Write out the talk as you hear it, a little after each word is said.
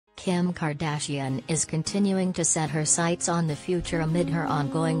Kim Kardashian is continuing to set her sights on the future amid her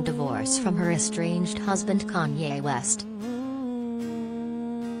ongoing divorce from her estranged husband Kanye West.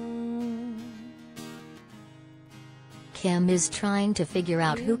 Kim is trying to figure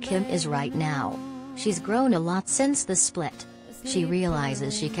out who Kim is right now. She's grown a lot since the split. She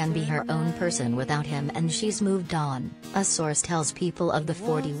realizes she can be her own person without him and she's moved on, a source tells People of the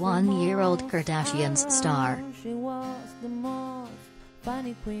 41-year-old Kardashians star.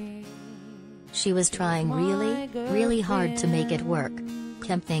 She was trying really hard to make it work.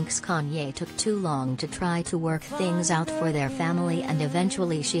 Kim thinks Kanye took too long to try to work things out for their family and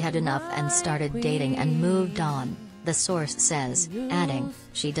eventually she had enough and started dating and moved on, the source says, adding,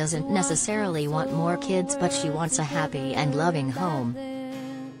 she doesn't necessarily want more kids but she wants a happy and loving home.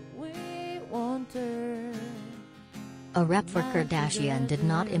 A rep for Kardashian did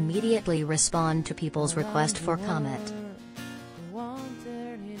not immediately respond to People's request for comment.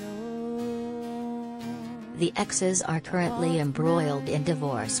 The exes are currently embroiled in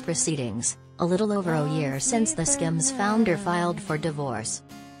divorce proceedings, a little over a year since the Skims founder filed for divorce.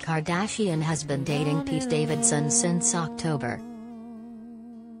 Kardashian has been dating Pete Davidson since October.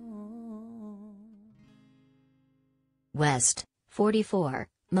 West, 44,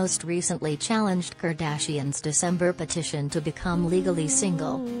 most recently challenged Kardashian's December petition to become legally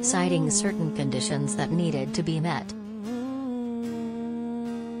single, citing certain conditions that needed to be met.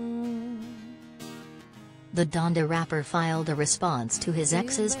 The Donda rapper filed a response to his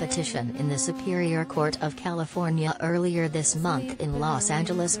ex's petition in the Superior Court of California earlier this month in Los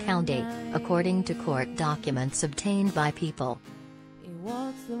Angeles County, according to court documents obtained by People.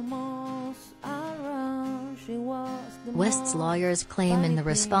 West's lawyers claim in the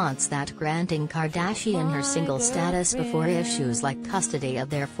response that granting Kardashian her single status before issues like custody of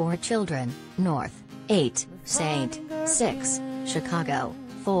their 4 children, North, 8, St. 6, Chicago,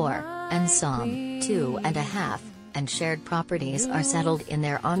 4, and Psalm, 2.5, and shared properties are settled in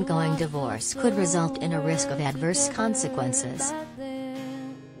their ongoing divorce could result in a risk of adverse consequences.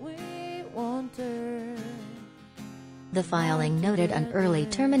 The filing noted an early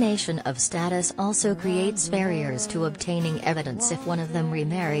termination of status also creates barriers to obtaining evidence if one of them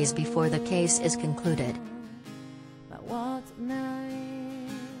remarries before the case is concluded.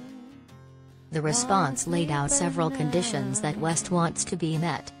 The response laid out several conditions that West wants to be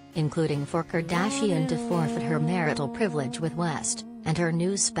met, including for Kardashian to forfeit her marital privilege with West, and her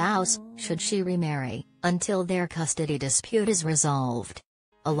new spouse, should she remarry, until their custody dispute is resolved.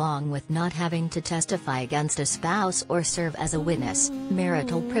 Along with not having to testify against a spouse or serve as a witness,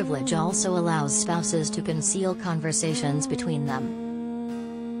 marital privilege also allows spouses to conceal conversations between them.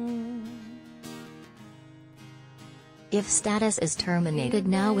 If status is terminated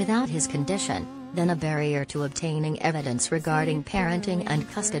now without his condition, then a barrier to obtaining evidence regarding parenting and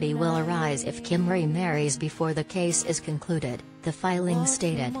custody will arise if Kim remarries before the case is concluded, the filing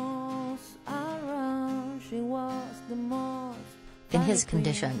stated. In his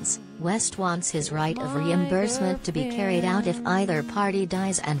conditions, West wants his right of reimbursement to be carried out if either party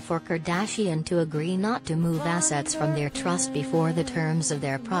dies and for Kardashian to agree not to move assets from their trust before the terms of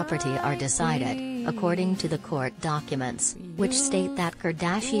their property are decided, according to the court documents, which state that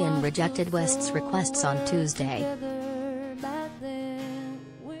Kardashian rejected West's requests on Tuesday.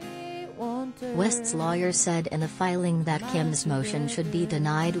 West's lawyer said in the filing that Kim's motion should be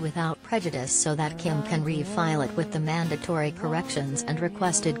denied without prejudice so that Kim can refile it with the mandatory corrections and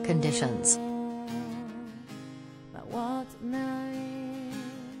requested conditions.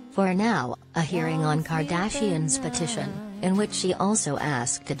 For now, a hearing on Kardashian's petition, in which she also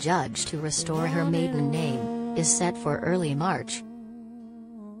asked a judge to restore her maiden name, is set for early March.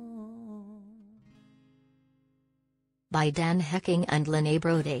 By Dan Hecking and Lene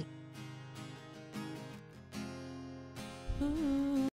Brody.